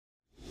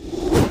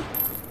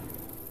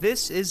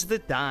This is The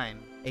Dime,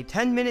 a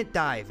 10-minute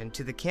dive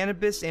into the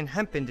cannabis and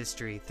hemp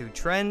industry through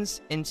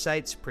trends,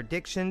 insights,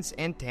 predictions,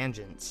 and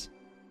tangents.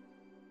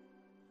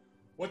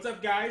 What's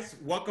up, guys?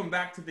 Welcome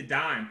back to The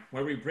Dime,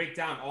 where we break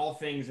down all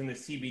things in the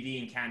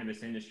CBD and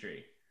cannabis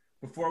industry.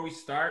 Before we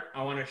start,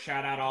 I want to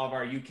shout out all of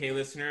our UK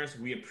listeners.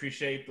 We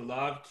appreciate the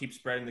love. Keep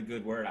spreading the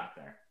good word out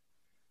there.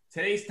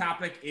 Today's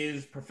topic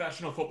is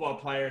professional football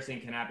players and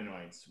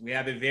cannabinoids. We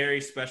have a very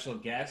special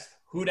guest,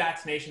 Who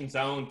Dat's Nation's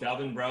own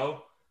Delvin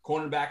Breaux,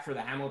 cornerback for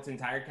the Hamilton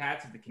Tiger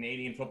Cats of the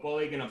Canadian Football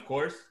League, and of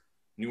course,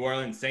 New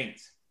Orleans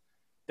Saints.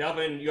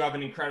 Delvin, you have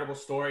an incredible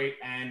story,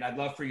 and I'd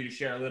love for you to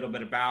share a little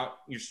bit about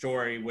your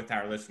story with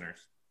our listeners.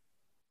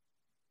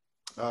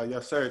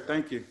 Yes, sir.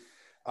 Thank you.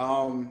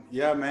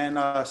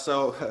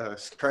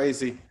 It's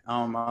crazy.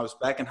 I was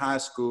back in high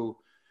school.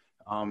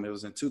 It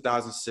was in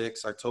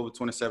 2006, October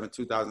 27,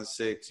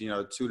 2006,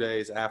 2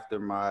 days after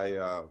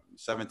my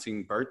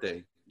 17th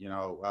birthday. It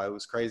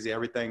was crazy.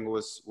 Everything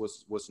was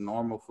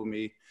normal for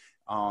me.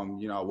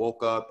 I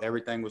woke up,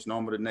 everything was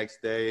normal the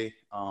next day.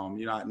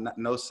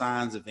 No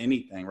signs of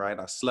anything, right?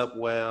 I slept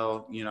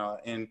well,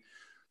 and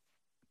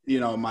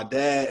my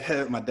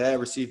dad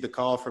received a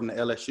call from the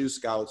LSU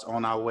scouts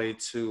on our way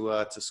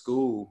to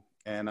school.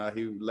 And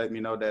he let me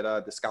know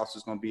that the scouts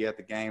was going to be at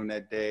the game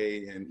that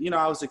day. And,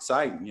 I was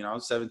excited. I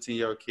was a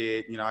 17-year-old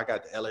kid. I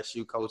got the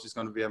LSU coach who's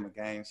going to be at my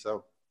game.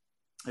 So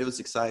it was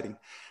exciting.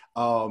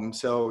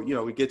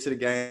 We get to the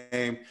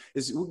game.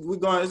 It's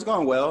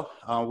going well.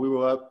 We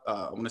were up,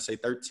 I want to say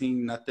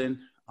 13-0.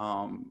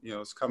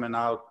 It's coming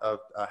out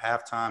of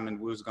halftime, and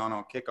we was going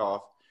on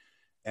kickoff.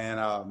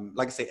 And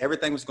like I say,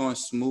 everything was going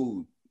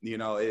smooth.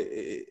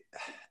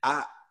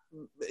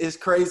 It's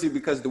crazy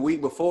because the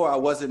week before I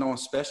wasn't on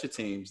special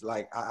teams.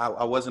 Like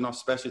I wasn't on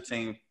special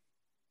team.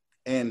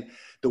 And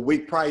the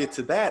week prior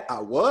to that,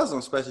 I was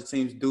on special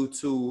teams due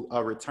to a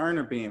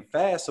returner being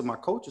fast. So my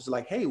coach was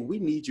like, hey, we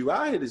need you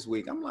out here this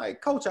week. I'm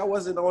like, coach, I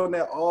wasn't on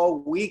there all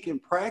week in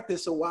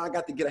practice. So why I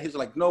got to get out? He was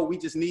like, no, we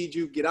just need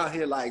you. Get out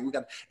here.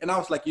 And I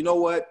was like, you know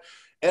what?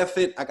 F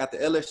it. I got the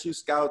LSU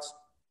scouts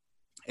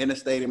in the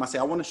stadium. I say,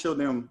 I want to show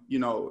them,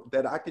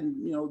 that I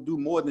can, do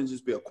more than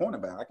just be a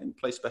cornerback. I can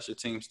play special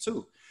teams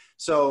too.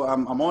 So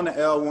I'm on the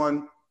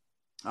L1.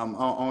 I'm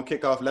on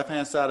kickoff,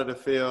 left-hand side of the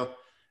field.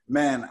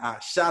 Man, I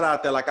shot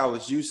out there like I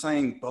was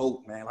Usain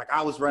Bolt, man. Like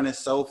I was running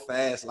so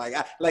fast. Like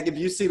if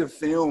you see the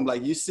film,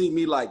 like you see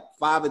me like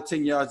 5 or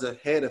 10 yards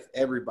ahead of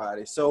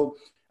everybody. So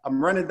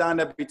I'm running down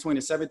there between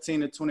the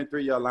 17 and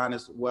 23-yard line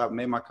is where I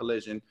made my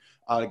collision.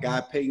 The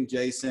guy, Peyton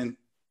Jason,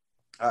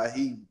 as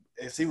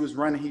he was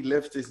running, he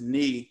lifted his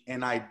knee,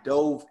 and I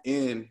dove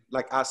in.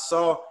 Like I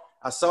saw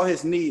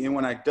his knee, and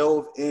when I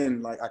dove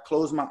in, like I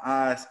closed my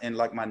eyes and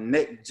like my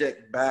neck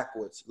jerked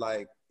backwards.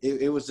 Like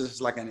it was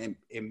just like an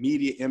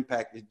immediate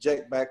impact. It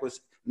jerked backwards.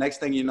 Next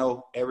thing you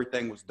know,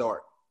 everything was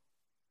dark.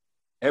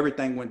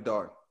 Everything went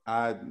dark.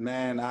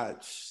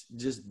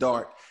 Just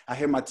dark. I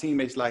hear my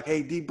teammates like,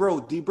 hey,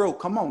 D-Bro,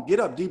 come on,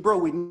 get up. D-Bro,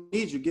 we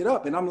need you, get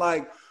up. And I'm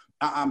like,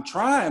 I'm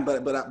trying,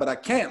 but I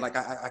can't. Like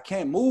I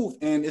can't move.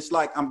 And it's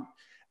like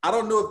I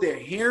don't know if they're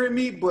hearing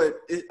me, but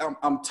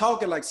I'm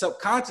talking like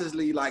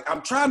subconsciously, like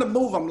I'm trying to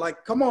move. I'm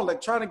like, come on, like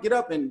trying to get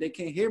up, and they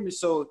can't hear me.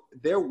 So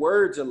their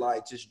words are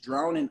like just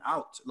drowning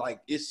out.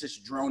 Like it's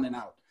just droning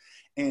out.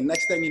 And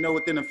next thing you know,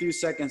 within a few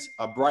seconds,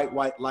 a bright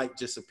white light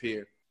just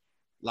appeared.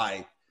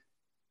 Like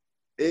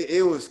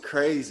it was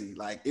crazy.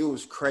 Like it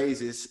was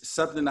crazy. It's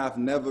something I've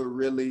never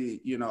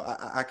really,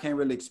 I can't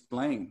really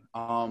explain.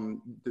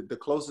 The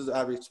closest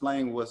I've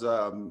explained was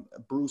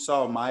Bruce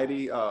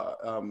Almighty.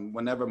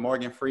 Whenever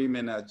Morgan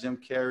Freeman, Jim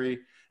Carrey,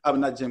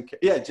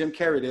 Jim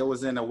Carrey, there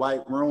was in a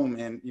white room,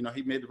 and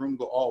he made the room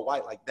go all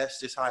white. Like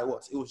that's just how it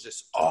was. It was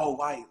just all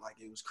white. Like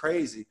it was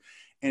crazy.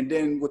 And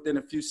then within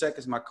a few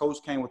seconds, my coach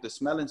came with the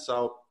smelling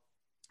salt.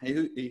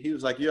 And he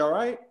was like, "You all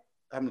right?"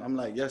 I'm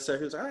like, "Yes, sir."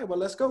 He was like, "All right, well,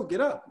 let's go.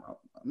 Get up."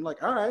 I'm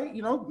like, all right,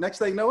 next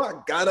thing you know, I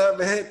got up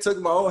and took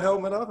my old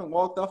helmet off and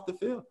walked off the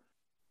field.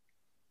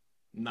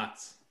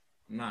 Nuts.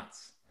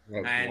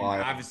 And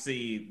wild.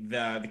 Obviously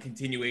the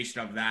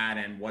continuation of that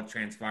and what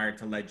transpired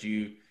to lead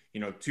you,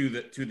 to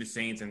the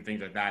Saints and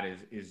things like that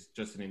is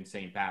just an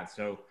insane path.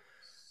 So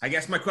I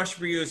guess my question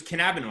for you is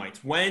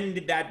cannabinoids. When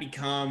did that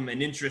become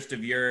an interest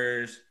of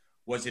yours?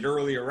 Was it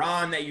earlier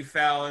on that you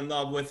fell in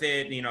love with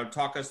it?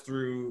 Talk us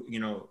through,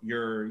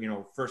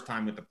 your first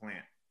time with the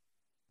plant.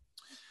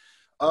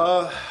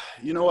 What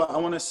I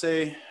want to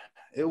say,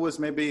 it was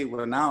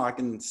now I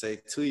can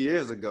say 2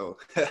 years ago.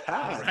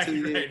 Right.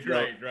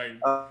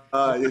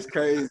 It's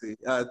crazy.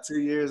 2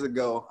 years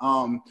ago.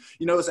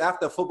 It was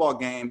after a football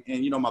game,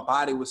 and my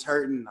body was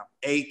hurting, I'm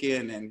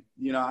aching, and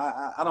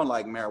I don't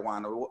like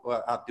marijuana.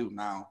 Well, I do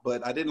now,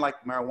 but I didn't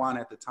like marijuana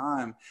at the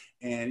time.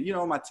 And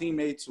my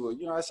teammates were,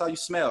 that's how you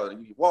smell.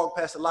 You walk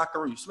past the locker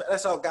room, you smell.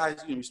 That's how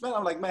guys, you smell.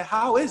 I'm like, man,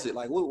 how is it?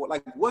 Like,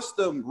 what's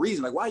the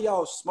reason? Like, why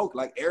y'all smoke?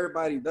 Like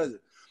everybody does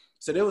it.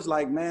 So they was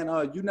like, man,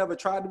 you never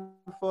tried it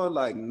before?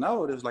 Like,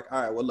 no. They was like,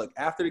 all right, well, look,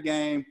 after the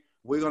game,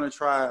 we're going to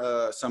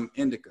try some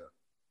indica.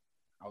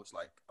 I was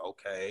like,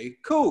 okay,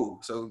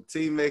 cool. So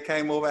teammate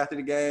came over after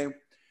the game.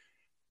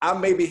 I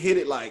maybe hit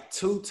it like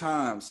 2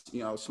 times,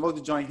 smoked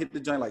the joint, hit the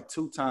joint like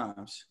 2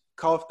 times,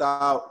 coughed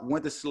out,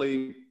 went to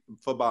sleep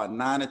for about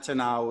 9 or 10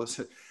 hours.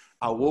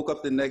 I woke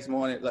up the next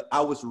morning, like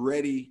I was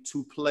ready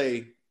to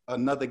play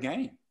another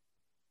game.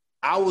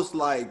 I was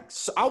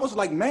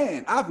like,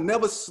 man, I've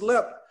never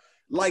slept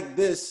like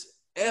this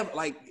ever.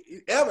 Like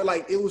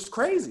it was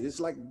crazy. It's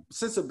like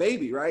since a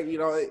baby, right?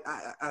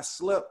 I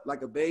slept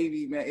like a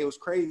baby, man. It was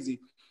crazy.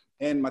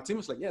 And my team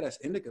was like, yeah, that's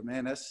indica,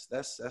 man. That's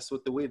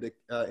what the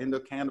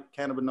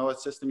endocannabinoid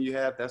system you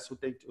have. That's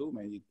what they do,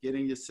 man. You get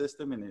in your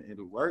system and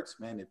it works,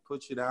 man. It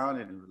puts you down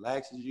and it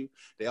relaxes you.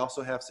 They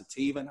also have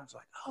sativa. And I was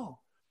like, oh,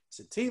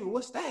 sativa,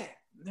 what's that?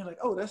 And they're like,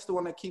 oh, that's the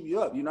one that keep you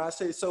up. I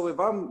say, so if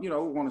I'm,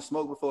 want to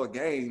smoke before a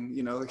game,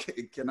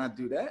 can I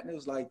do that? And it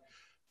was like,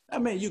 I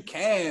mean, you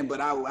can,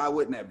 but I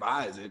wouldn't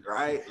advise it,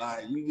 right?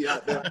 Like you be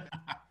out there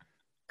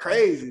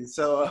crazy.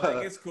 So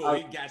it's cool.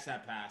 We gas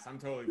that pass. I'm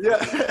totally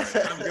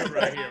I'm good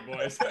right here,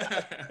 boys.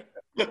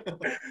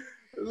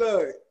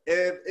 Look,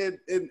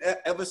 and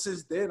ever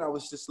since then, I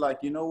was just like,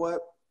 you know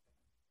what?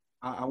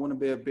 I want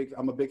to be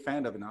I'm a big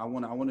fan of it. I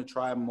want to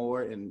try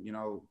more. And,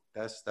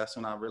 that's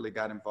when I really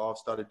got involved,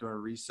 started doing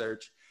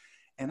research.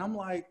 And I'm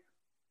like,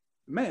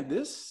 man,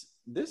 this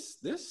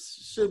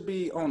should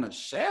be on a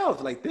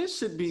shelf. Like this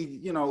should be,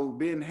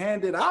 being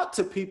handed out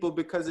to people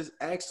because it's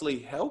actually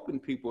helping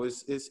people.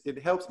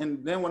 It helps.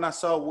 And then when I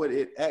saw what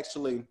it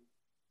actually,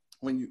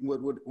 when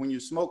you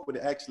smoke, what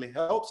it actually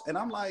helps. And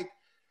I'm like,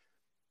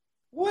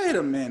 wait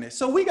a minute.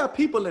 So we got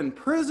people in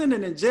prison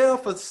and in jail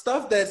for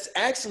stuff that's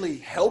actually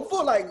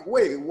helpful. Like,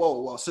 wait,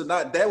 whoa. So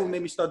that would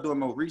make me start doing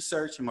more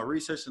research. And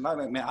I'm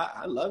like, man,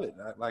 I love it.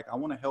 I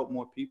want to help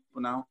more people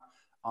now.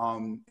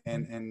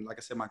 And like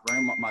I said, my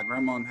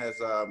grandma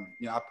has,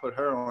 I put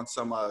her on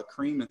some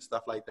cream and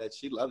stuff like that.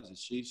 She loves it.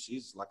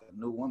 She's like a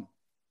new woman.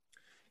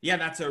 Yeah,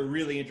 that's a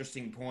really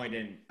interesting point.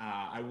 And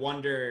I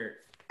wonder,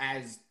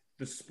 as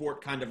the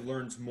sport kind of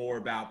learns more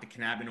about the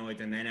cannabinoids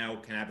and the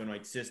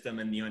cannabinoid system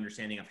and the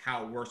understanding of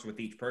how it works with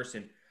each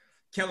person,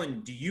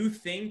 Kellen, do you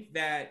think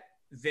that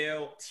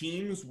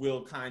teams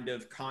will kind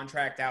of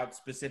contract out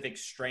specific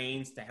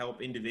strains to help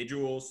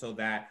individuals so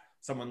that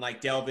someone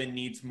like Delvin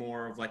needs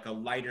more of like a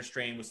lighter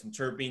strain with some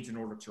terpenes in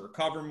order to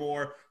recover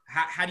more?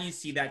 How do you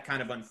see that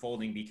kind of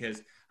unfolding?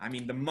 Because, I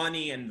mean, the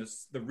money and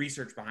the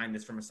research behind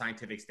this from a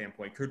scientific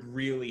standpoint could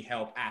really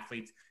help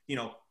athletes,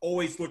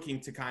 always looking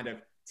to kind of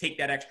take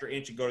that extra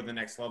inch and go to the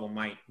next level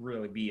might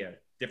really be a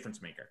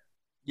difference maker.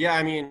 Yeah,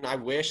 I mean, I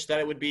wish that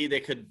it would be,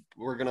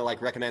 we're going to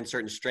like recommend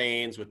certain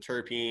strains with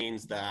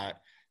terpenes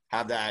that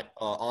have that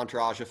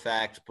entourage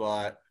effect,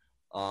 but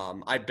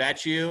I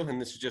bet you, and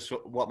this is just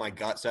what my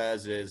gut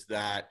says, is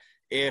that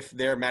if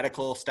their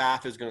medical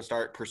staff is going to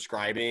start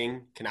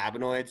prescribing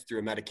cannabinoids through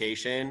a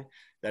medication,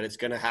 that it's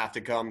going to have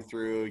to come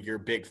through your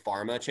big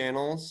pharma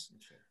channels,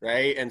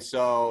 right? And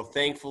so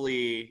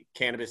thankfully,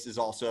 cannabis is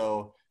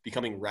also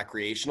becoming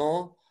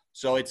recreational.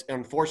 So it's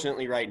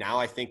unfortunately right now,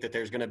 I think that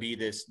there's going to be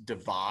this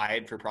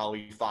divide for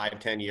probably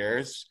 5-10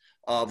 years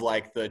of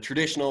like the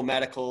traditional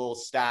medical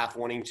staff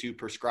wanting to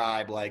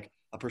prescribe like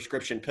a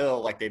prescription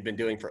pill like they've been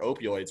doing for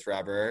opioids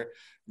forever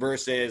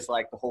versus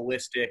like the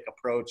holistic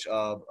approach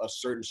of a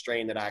certain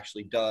strain that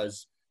actually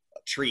does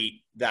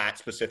treat that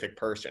specific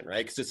person,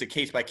 right? Because it's a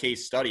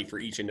case-by-case study for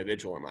each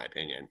individual, in my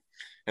opinion.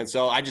 And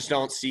so I just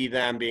don't see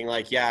them being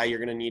like, yeah, you're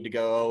going to need to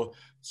go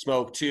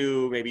smoke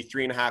 2, maybe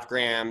 3.5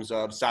 grams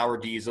of sour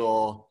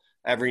diesel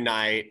every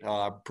night,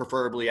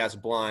 preferably as a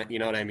blunt, you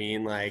know what I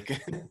mean? Like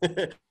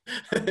it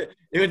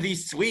would be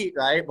sweet,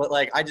 right? But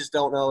like, I just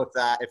don't know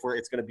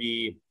it's going to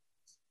be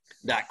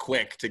that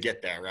quick to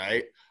get there,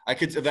 right? I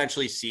could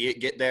eventually see it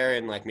get there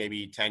in like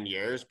maybe 10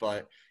 years,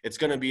 but it's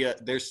going to be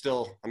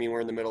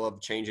we're in the middle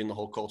of changing the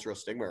whole cultural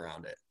stigma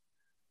around it.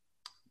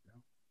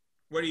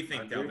 What do you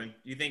think, Delvin?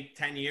 Do you think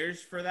 10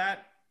 years for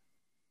that?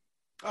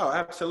 Oh,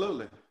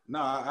 absolutely. No,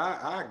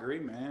 I agree,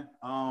 man.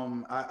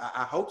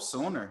 I hope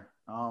sooner.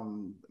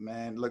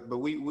 Man, look, but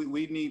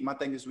we need, my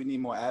thing is we need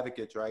more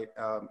advocates, right?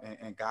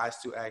 And guys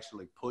to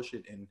actually push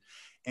it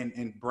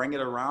and bring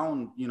it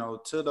around,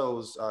 to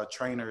those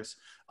trainers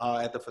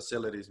at the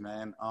facilities,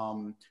 man.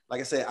 Like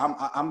I said,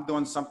 I'm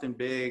doing something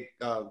big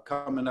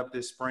coming up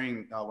this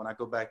spring when I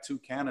go back to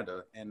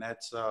Canada, and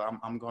that's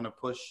I'm going to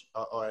push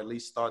or at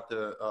least start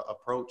the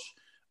approach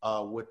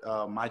with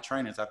my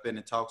trainers. I've been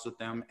in talks with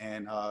them,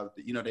 and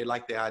they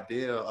like the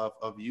idea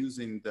of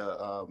using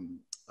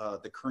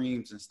the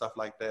creams and stuff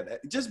like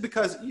that, just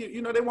because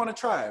they want to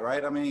try it,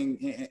 right? I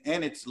mean,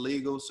 and it's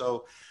legal,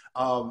 so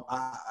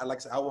I like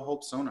I said, I will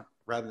hope sooner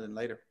rather than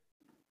later.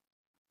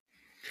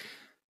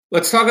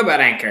 Let's talk about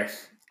Anchor.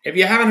 If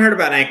you haven't heard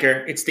about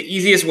Anchor, it's the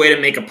easiest way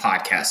to make a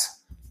podcast.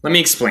 Let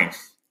me explain.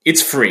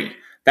 It's free.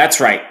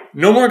 That's right.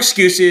 No more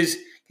excuses.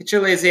 Get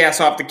your lazy ass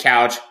off the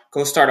couch.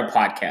 Go start a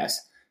podcast.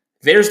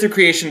 There's the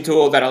creation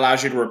tool that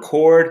allows you to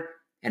record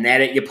and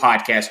edit your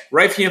podcast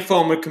right from your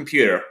phone or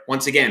computer.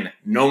 Once again,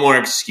 no more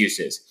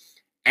excuses.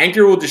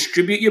 Anchor will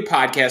distribute your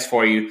podcast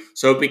for you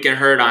so it can be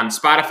heard on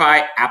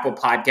Spotify, Apple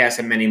Podcasts,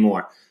 and many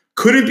more.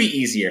 Couldn't be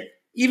easier.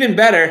 Even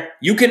better,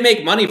 you can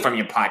make money from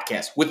your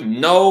podcast with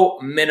no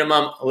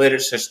minimum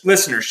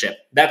listenership.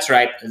 That's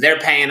right. They're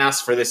paying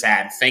us for this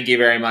ad. Thank you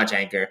very much,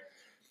 Anchor.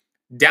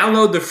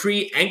 Download the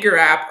free Anchor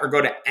app or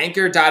go to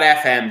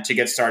anchor.fm to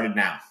get started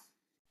now.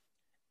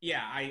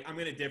 Yeah, I'm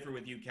going to differ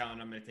with you,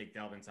 Kellen. I'm going to take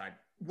Delvin's side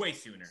way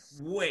sooner.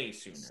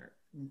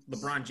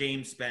 LeBron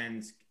James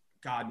spends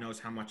God knows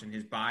how much on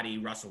his body.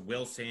 Russell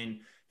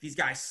Wilson. These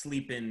guys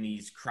sleep in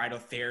these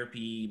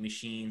cryotherapy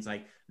machines.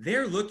 Like,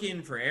 they're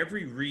looking for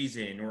every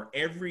reason or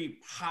every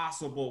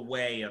possible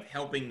way of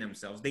helping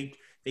themselves. They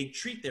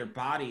treat their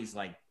bodies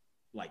like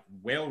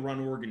well-run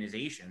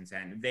organizations,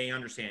 and they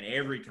understand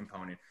every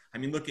component. I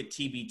mean, look at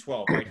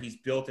TB12, right? He's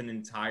built an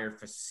entire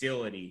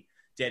facility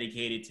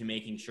dedicated to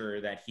making sure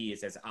that he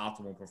is as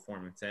optimal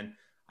performance. And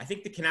I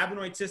think the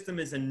cannabinoid system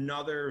is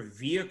another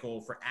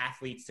vehicle for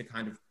athletes to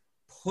kind of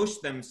push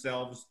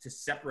themselves, to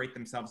separate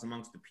themselves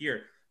amongst the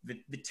peer.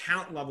 The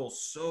talent level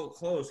is so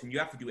close, and you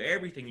have to do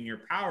everything in your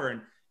power. And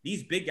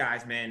these big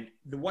guys, man,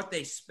 what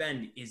they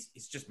spend is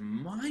just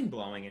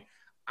mind-blowing. And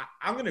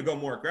I'm going to go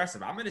more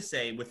aggressive. I'm going to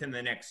say within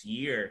the next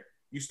year,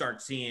 you start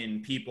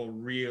seeing people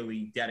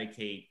really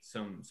dedicate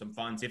some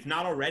funds, if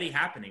not already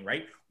happening,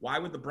 right? Why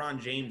would LeBron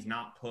James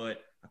not put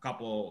a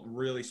couple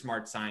really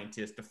smart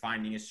scientists to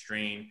finding a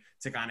strain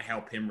to kind of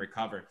help him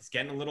recover? He's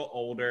getting a little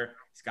older.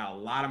 He's got a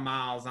lot of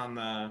miles on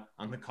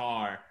the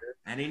car,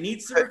 and he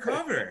needs to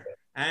recover.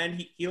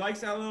 And he likes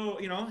that little,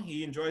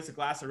 he enjoys a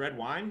glass of red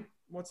wine.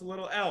 What's a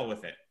little L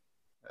with it?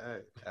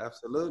 Hey,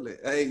 absolutely.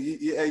 Hey,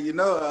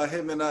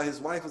 him and his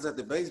wife was at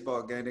the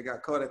baseball game. They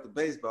got caught at the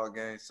baseball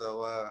game.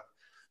 So,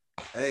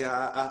 hey,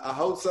 I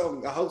hope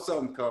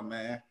something come,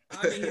 man.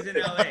 I mean, he's in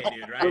LA,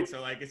 dude, right? So,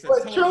 like, it's a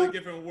totally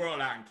different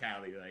world out in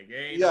Cali. Like,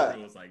 there ain't no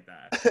rules like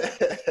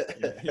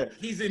that.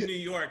 He's in New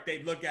York.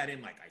 They look at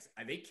him like,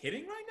 are they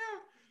kidding right now?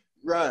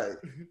 Right.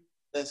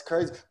 That's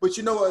crazy. But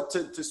you know what,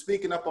 to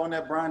speaking up on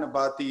that, Brian,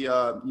 about the,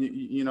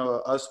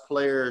 us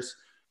players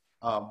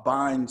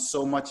buying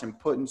so much and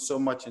putting so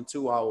much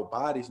into our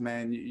bodies,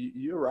 man,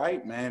 you're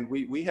right, man.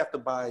 We have to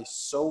buy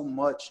so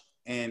much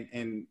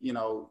and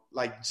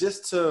like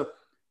just to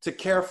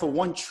care for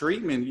one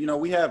treatment.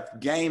 We have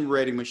game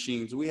ready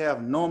machines. We have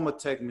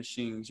Normatec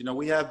machines.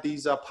 We have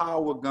these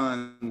power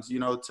guns,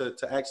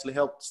 to actually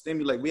help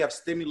stimulate. We have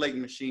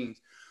stimulating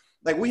machines.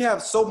 Like, we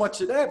have so much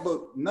of that,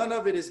 but none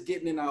of it is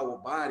getting in our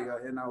body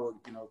or in our,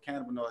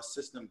 cannabinoid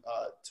system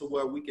to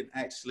where we can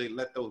actually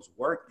let those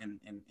work and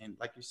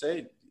like you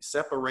said,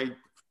 separate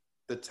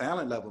the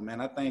talent level,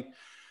 man. I think,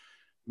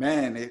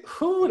 man, I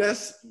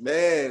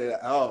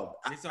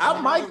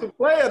might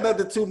play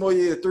another 2 more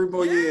years, 3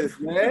 more years,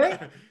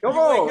 man. Come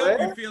on,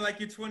 man. You feel like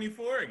you're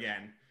 24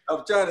 again.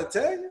 I'm trying to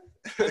tell you.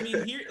 I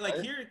mean, here,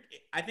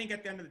 I think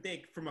at the end of the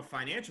day, from a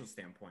financial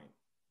standpoint,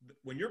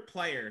 when your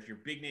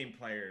big name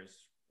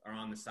players are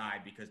on the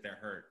side because they're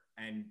hurt,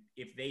 and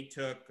if they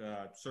took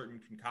a certain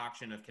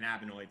concoction of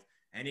cannabinoids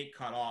and it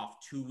cut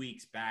off 2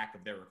 weeks back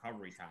of their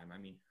recovery time, I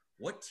mean,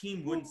 what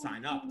team wouldn't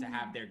sign up to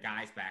have their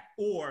guys back?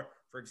 Or,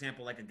 for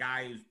example, like a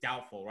guy who's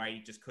doubtful, right? He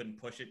just couldn't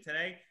push it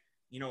today.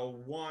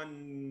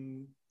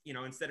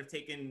 Instead of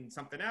taking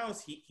something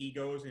else, he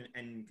goes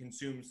and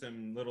consumes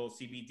some little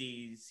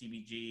CBD,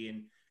 CBG,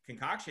 and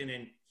concoction,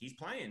 and he's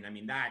playing. I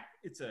mean,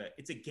 it's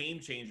a game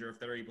changer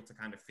if they're able to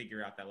kind of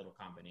figure out that little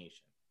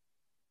combination.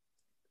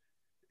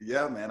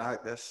 Yeah, man.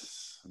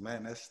 That's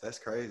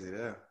crazy.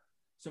 Yeah.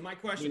 So my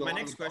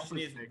next question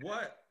is,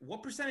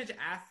 what percentage of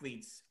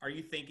athletes are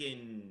you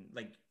thinking?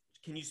 Like,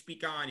 can you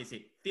speak on? Is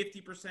it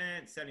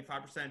 50%,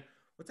 75%?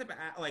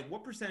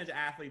 What percentage of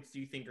athletes do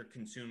you think are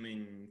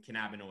consuming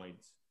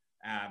cannabinoids,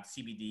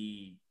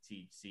 CBD,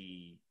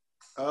 THC?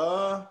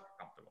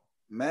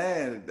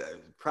 Man,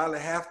 probably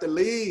half the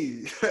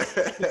league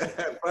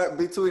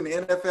between the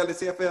NFL and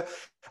CFL.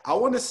 I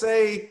want to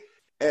say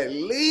at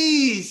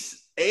least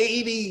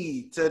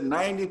 80 to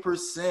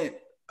 90%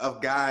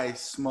 of guys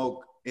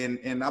smoke,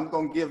 and I'm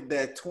gonna give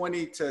that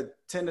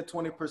 10 to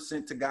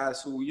 20% to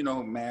guys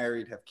who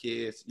married, have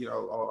kids,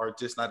 or are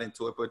just not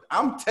into it. But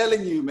I'm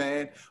telling you,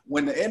 man,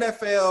 when the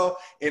NFL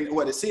the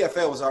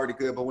CFL was already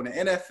good, but when the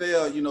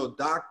NFL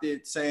docked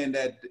it, saying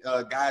that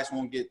guys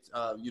won't get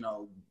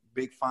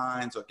big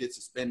fines or get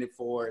suspended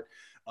for it,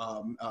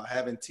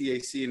 having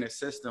THC in their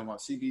system or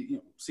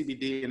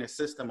CBD in their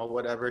system or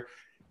whatever.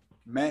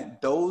 Man,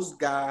 those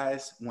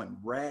guys went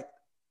racked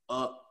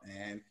up,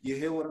 man. You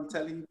hear what I'm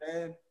telling you,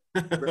 man?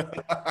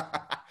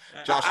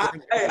 Josh,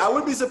 I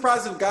wouldn't be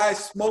surprised if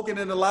guys smoking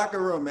in the locker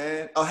room,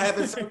 man, or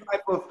having some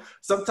type of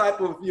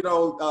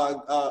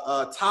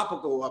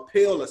topical, a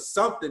pill or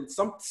something,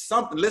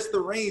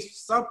 Listerine,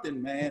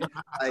 something, man.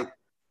 Like,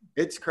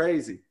 it's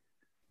crazy.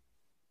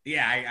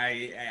 Yeah,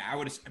 I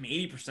would. I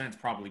mean, 80% is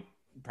probably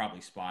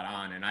spot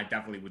on, and I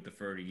definitely would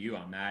defer to you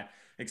on that,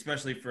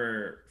 especially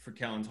for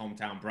Kellen's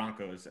hometown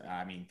Broncos.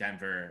 I mean,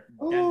 Denver,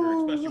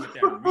 especially with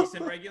their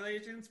recent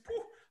regulations.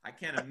 I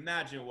can't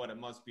imagine what it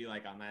must be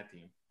like on that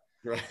team.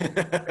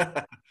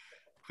 Right.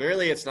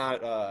 Clearly, it's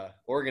not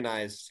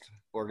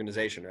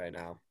organization right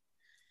now.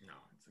 No,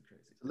 it's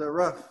crazy. A little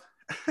rough.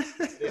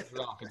 It's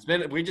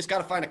rough. We just got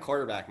to find a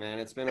quarterback, man.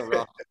 It's been a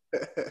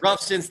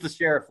rough since the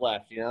sheriff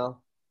left, you know?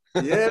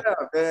 Yeah,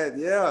 man.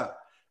 Yeah.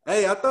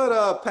 Hey, I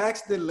thought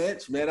Paxton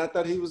Lynch, man, I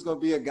thought he was going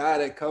to be a guy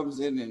that comes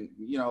in and,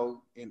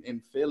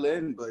 and fill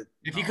in. But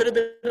if he could have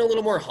been a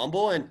little more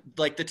humble, and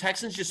like the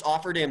Texans just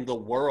offered him the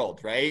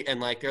world, right?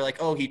 And like they're like,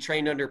 oh, he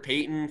trained under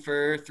Peyton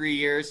for 3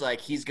 years. Like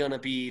he's going to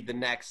be the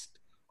next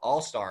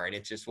all-star. And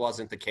it just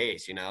wasn't the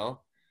case, you know?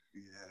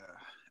 Yeah.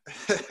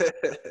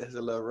 It's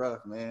a little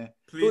rough, man.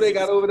 Who they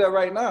got over there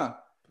right now?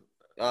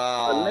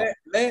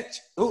 Lynch.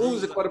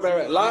 Who's the quarterback?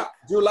 Right? Locke?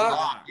 Drew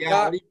Locke?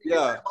 Yeah.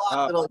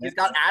 He's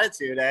got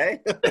attitude, eh?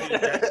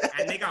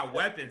 And they got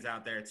weapons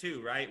out there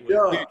too, right?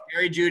 Yeah.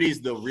 Jerry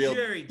Judy's the real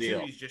Jerry deal.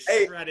 Judy's just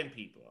shredding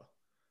people.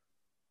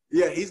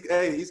 Yeah, he's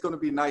going to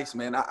be nice,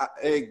 man. I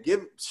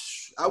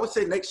would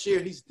say next year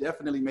he's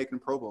definitely making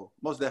Pro Bowl.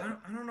 Most definitely.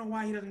 I don't know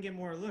why he doesn't get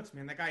more looks,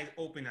 man. That guy's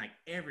open like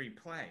every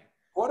play.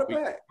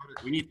 Quarterback.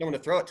 We need someone to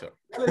throw it to.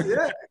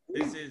 Yeah.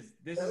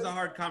 This is a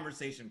hard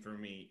conversation for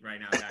me right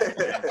now, guys.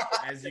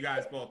 As you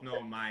guys both know,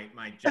 my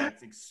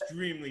Jets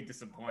extremely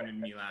disappointed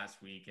me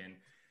last week, and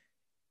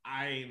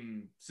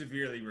I'm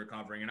severely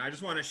recovering. And I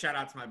just want to shout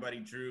out to my buddy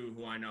Drew,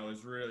 who I know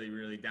is really,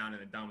 really down in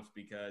the dumps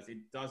because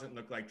it doesn't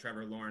look like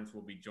Trevor Lawrence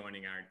will be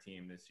joining our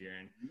team this year.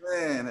 And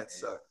man, that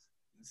sucks.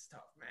 It's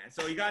tough, man.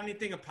 So you got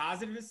anything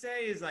positive to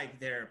say? Is like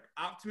their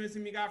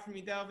optimism you got from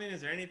me, Delvin?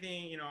 Is there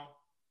anything,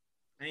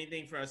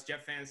 anything for us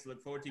Jet fans to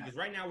look forward to? Because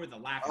right now we're the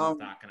laughing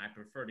stock, and I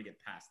prefer to get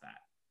past that.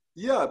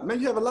 Yeah, man,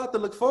 you have a lot to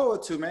look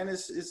forward to, man.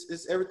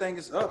 It's everything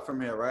is up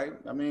from here, right?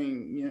 I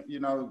mean,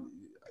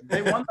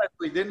 they won last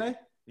week, didn't they?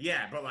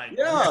 Yeah, but like,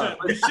 yeah,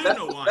 we shouldn't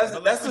have won. We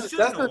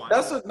shouldn't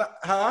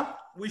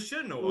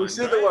have won. We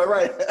should have won,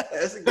 right?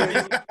 That's a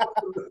good.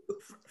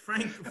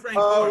 Frank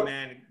Gore,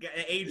 man,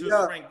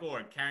 ageless Frank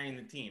Gore carrying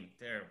the team,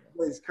 terrible.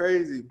 It's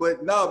crazy,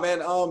 but no, man.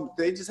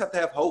 They just have to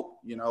have hope.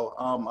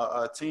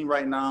 A team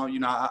right now.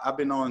 I've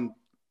been on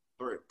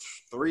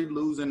three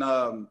losing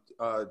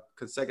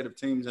consecutive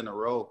teams in a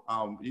row.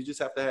 You just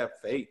have to have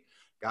faith.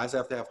 Guys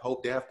have to have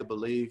hope. They have to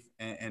believe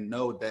and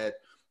know that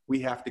we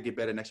have to get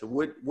better next year.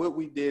 What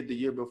we did the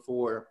year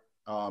before,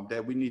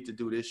 that we need to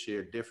do this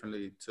year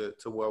differently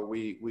to where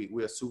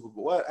we're Super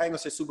Bowl. Well, I ain't gonna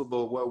say Super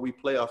Bowl, where we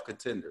playoff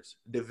contenders,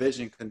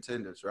 division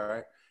contenders,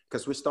 right?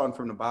 Because we're starting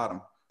from the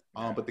bottom.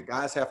 But the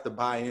guys have to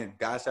buy in.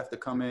 Guys have to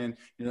come in.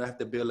 Have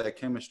to build that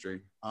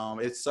chemistry.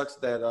 It sucks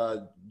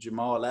that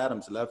Jamal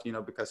Adams left.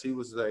 Because he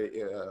was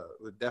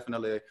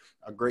definitely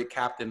a great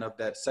captain of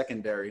that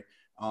secondary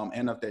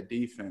and of that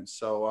defense.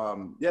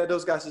 So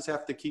those guys just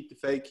have to keep the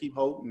faith, keep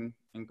hope,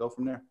 and go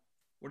from there.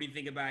 What do you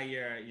think about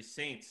your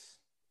Saints?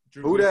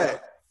 Drew, who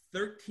that?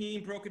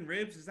 13 broken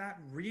ribs. Is that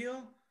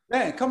real?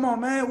 Man, come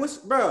on, man.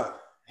 Bro?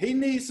 He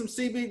needs some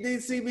CBD,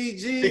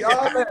 CBG,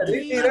 all that.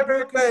 He needs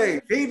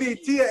everything.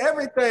 DDT,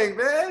 everything,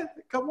 man.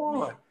 Come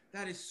on.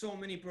 That is so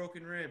many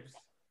broken ribs.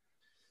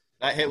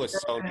 That hit was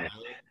so gnarly.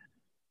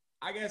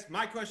 I guess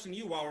my question to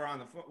you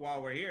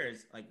while we're here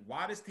is like,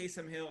 why does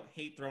Taysom Hill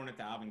hate throwing it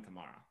to Alvin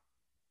Kamara?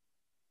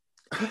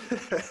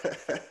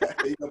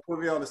 You gonna put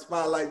me on the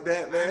spot like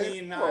that, man? I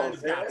mean, I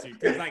just got to,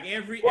 because like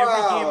every game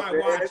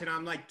I watch, and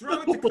I'm like,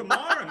 throw it to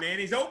Kamara, man.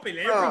 He's open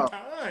every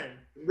time.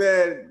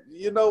 Man,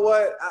 you know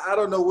what? I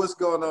don't know what's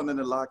going on in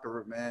the locker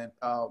room, man.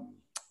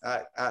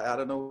 I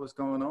don't know what's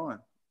going on.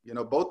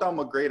 Both of them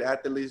are great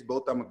athletes.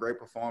 Both of them are great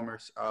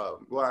performers.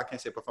 Well, I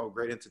can't say performers,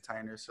 great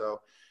entertainers.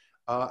 So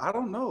I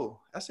don't know.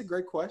 That's a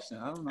great question.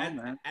 I don't know,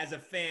 man. As a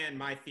fan,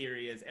 my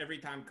theory is every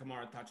time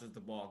Kamara touches the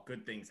ball,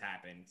 good things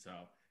happen. So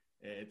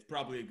it's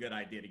probably a good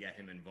idea to get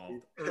him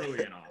involved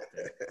early and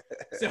often.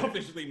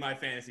 Selfishly, my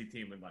fantasy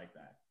team would like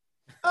that.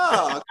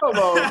 Oh, come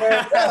on,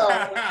 man.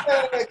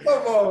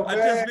 Come on, man.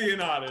 I'm just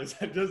being honest.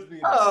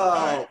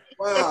 Oh,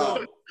 wow.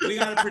 So we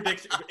got a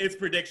prediction. It's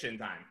prediction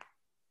time.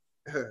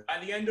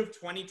 By the end of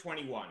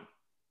 2021,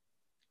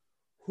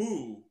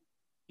 who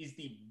is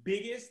the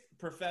biggest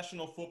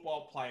professional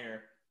football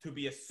player to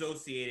be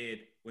associated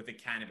with a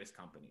cannabis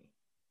company?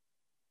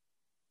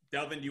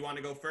 Delvin, do you want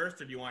to go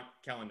first, or do you want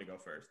Kellen to go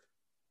first?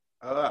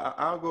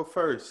 I'll go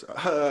first.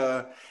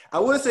 I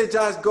would say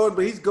Josh Gordon,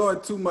 but he's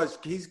going too much.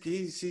 He's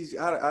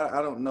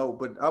I don't know,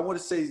 but I want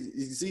to say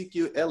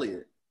Ezekiel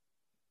Elliott.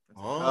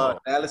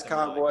 Dallas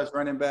Cowboys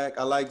running back.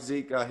 I like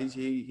Zeke.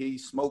 He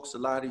smokes a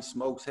lot. He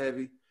smokes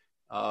heavy.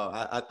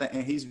 I think,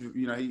 and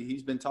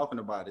he's been talking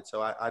about it.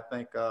 So I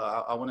think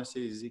I want to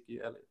say Ezekiel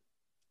Elliott.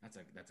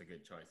 That's a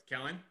good choice.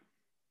 Kellen?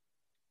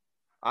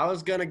 I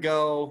was gonna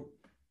go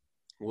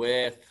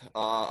with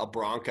a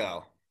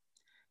Bronco.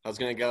 I was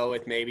going to go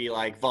with maybe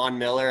like Von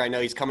Miller. I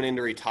know he's coming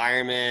into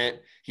retirement.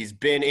 He's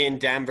been in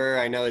Denver.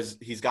 I know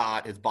his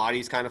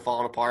body's kind of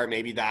falling apart.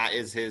 Maybe that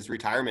is his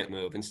retirement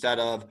move instead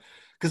of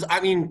 – because,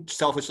 I mean,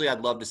 selfishly, I'd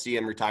love to see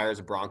him retire as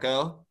a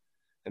Bronco.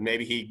 And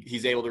maybe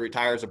he's able to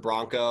retire as a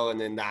Bronco, and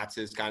then that's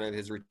his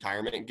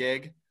retirement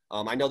gig.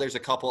 I know there's a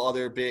couple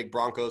other big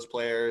Broncos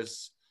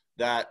players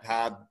that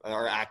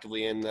are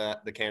actively in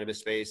the cannabis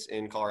space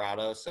in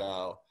Colorado.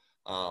 So,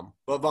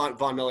 but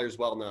Von Miller is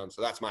well known.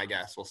 So that's my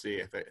guess. We'll see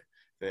if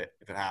it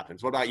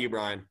happens. What about you,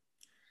 Brian?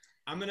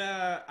 I'm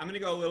gonna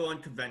go a little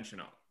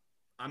unconventional.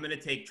 I'm gonna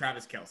take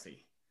Travis Kelce.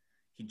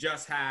 He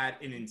just had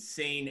an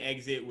insane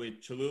exit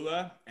with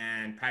Cholula,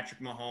 and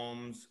Patrick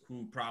Mahomes,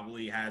 who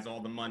probably has all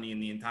the money in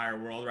the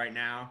entire world right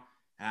now,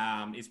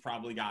 is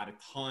probably got a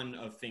ton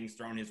of things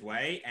thrown his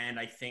way. And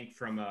I think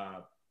from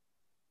a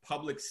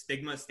public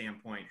stigma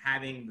standpoint,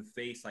 having the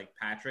face like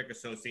Patrick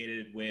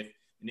associated with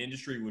an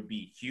industry would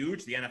be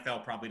huge. The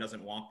NFL probably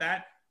doesn't want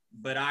that,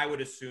 but I would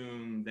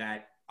assume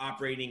that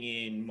operating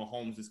in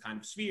Mahomes' kind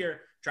of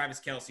sphere, Travis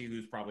Kelce,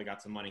 who's probably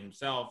got some money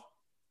himself,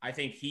 I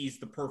think he's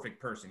the perfect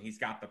person. He's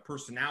got the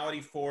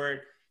personality for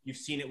it. You've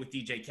seen it with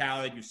DJ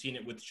Khaled. You've seen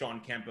it with Sean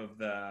Kemp of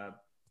the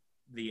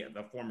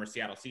former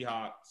Seattle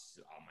Seahawks.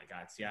 Oh my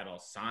God, Seattle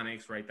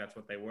Sonics, right? That's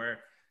what they were.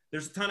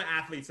 There's a ton of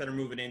athletes that are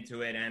moving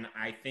into it, and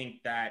I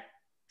think that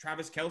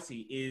Travis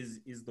Kelce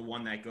is the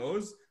one that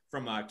goes.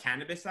 From a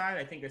cannabis side,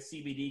 I think a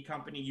CBD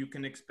company you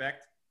can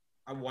expect.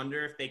 I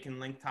wonder if they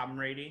can link Tom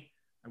Brady.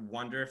 I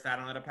wonder if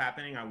that'll end up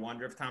happening. I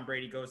wonder if Tom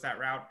Brady goes that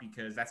route,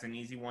 because that's an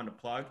easy one to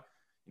plug.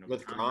 You know,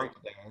 With Gronk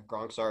there.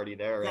 Gronk's already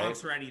there, right?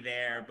 Gronk's already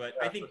there, but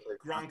I think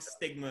Gronk's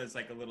stigma is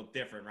like a little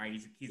different, right?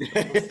 He's a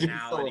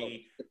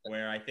personality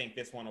where I think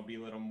this one will be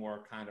a little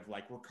more kind of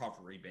like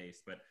recovery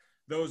based. But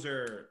those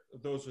are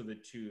the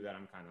two that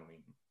I'm kind of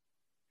leaning.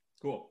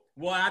 Cool.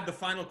 We'll add the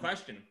final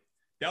question.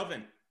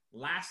 Delvin,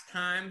 last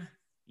time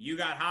you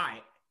got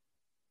high.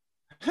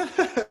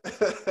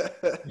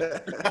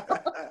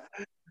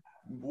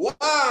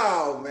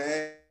 Wow,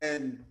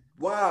 man.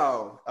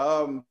 Wow.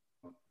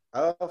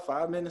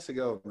 5 minutes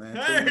ago, man.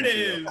 There it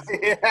is.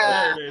 Yeah.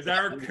 There it is.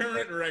 Our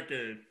current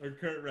record.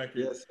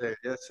 Yes,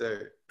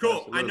 sir. Cool.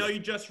 Absolutely. I know you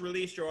just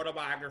released your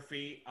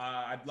autobiography.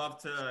 I'd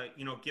love to,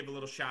 give a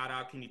little shout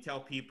out. Can you tell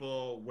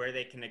people where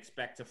they can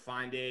expect to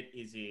find it?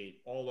 Is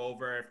it all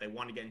over? If they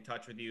want to get in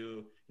touch with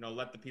you,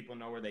 let the people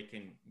know where they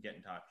can get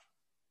in touch.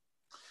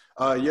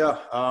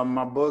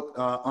 My book,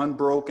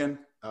 Unbroken,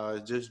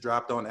 just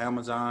dropped on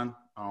Amazon.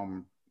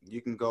 You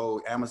can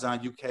go Amazon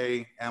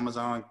UK,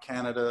 Amazon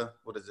Canada.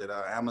 What is it?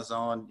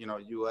 Amazon,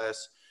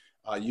 US.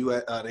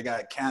 They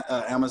got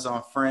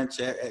Amazon French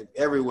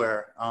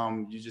everywhere.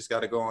 You just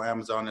got to go on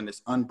Amazon, and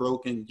it's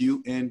Unbroken,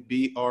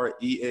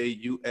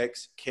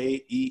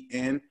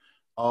 UNBREAUXKEN,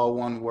 all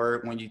one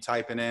word when you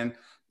type it in.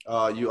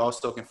 You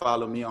also can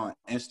follow me on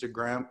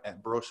Instagram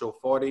at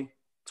Breaux40,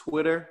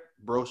 Twitter,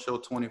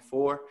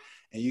 Breaux24.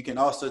 And you can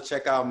also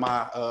check out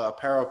my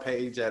apparel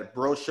page at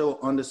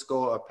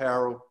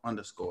Breaux_apparel_.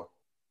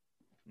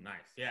 Nice.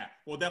 Yeah.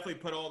 We'll definitely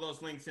put all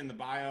those links in the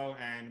bio,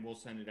 and we'll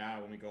send it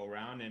out when we go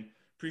around. And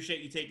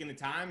appreciate you taking the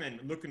time, and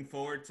looking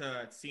forward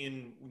to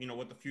seeing,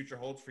 what the future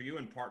holds for you,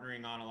 and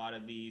partnering on a lot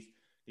of these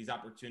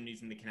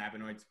opportunities in the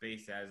cannabinoid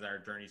space as our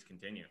journeys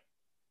continue.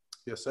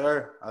 Yes,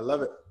 sir. I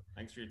love it.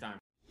 Thanks for your time.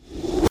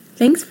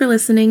 Thanks for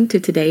listening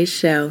to today's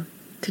show.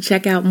 To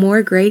check out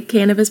more great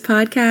cannabis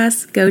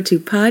podcasts, go to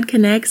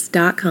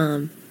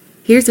podconnects.com.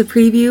 Here's a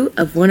preview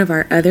of one of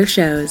our other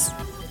shows.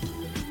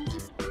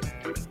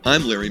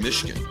 I'm Larry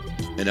Michigan,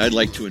 and I'd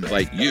like to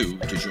invite you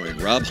to join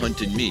Rob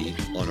Hunt and me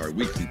on our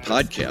weekly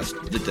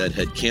podcast, The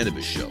Deadhead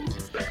Cannabis Show.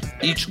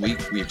 Each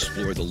week, we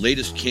explore the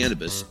latest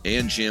cannabis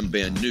and jam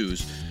band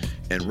news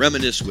and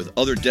reminisce with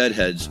other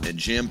Deadheads and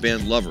jam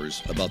band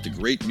lovers about the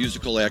great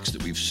musical acts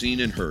that we've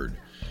seen and heard.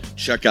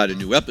 Check out a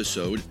new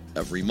episode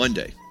every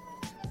Monday.